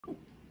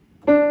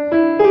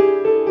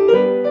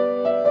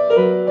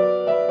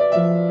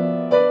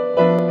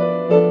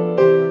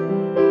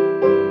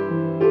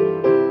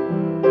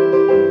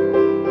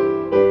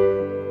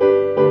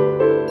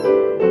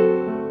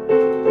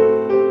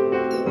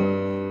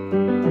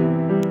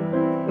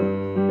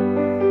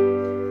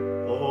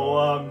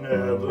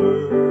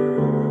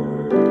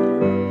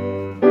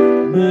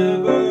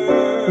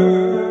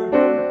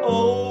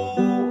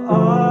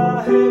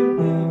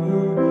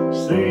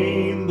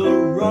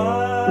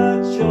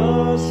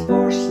just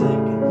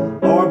forsaken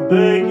or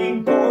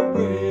begging for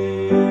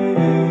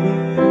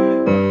bread.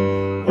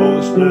 Oh,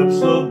 the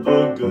steps of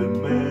a good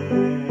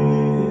man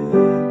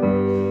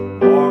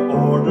are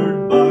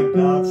ordered by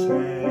God's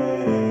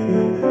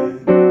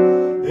hand.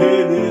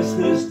 It is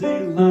his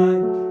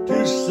delight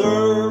to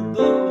serve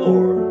the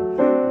Lord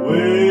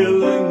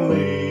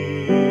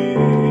willingly.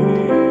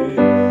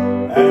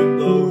 And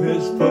though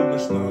his foot may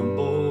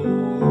stumble,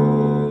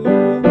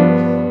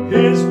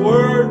 his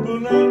word will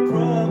not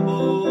crumble.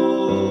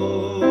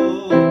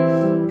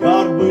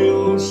 God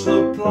will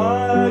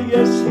supply,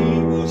 yes, he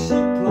will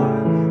supply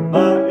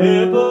my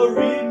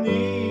every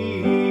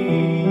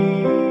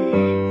need.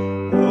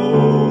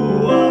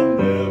 Oh, I've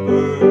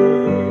never,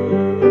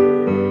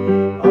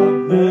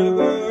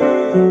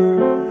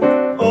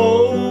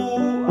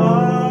 oh,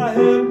 I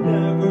have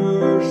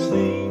never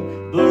seen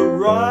the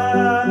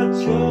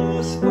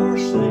righteous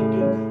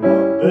forsaken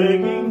or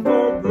begging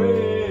for bread.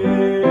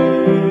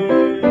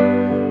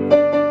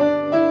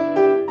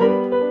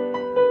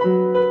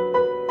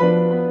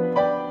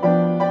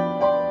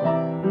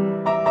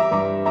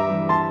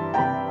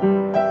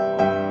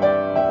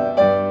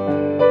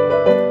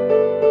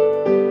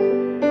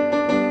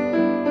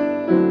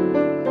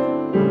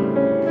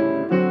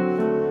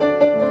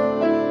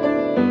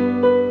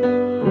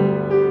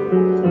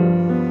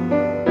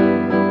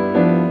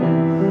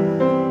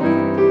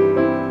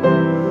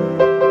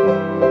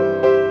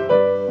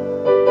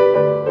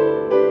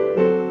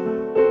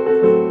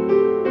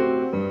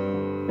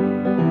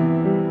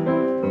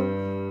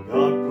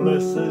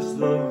 Blesses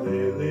the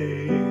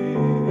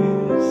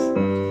lilies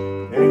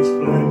in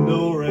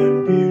splendor and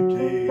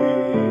beauty.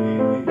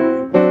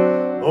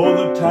 Oh,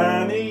 the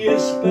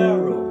tiniest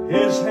sparrow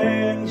his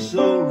hands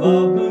so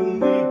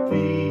lovingly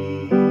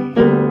feed.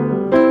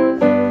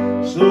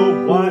 So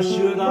why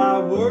should I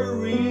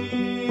worry?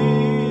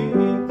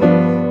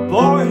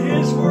 For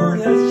his word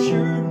has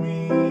assured me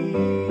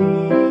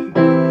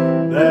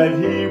that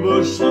he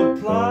will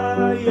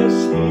supply, yes,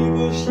 he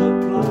will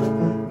supply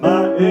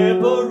my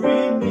every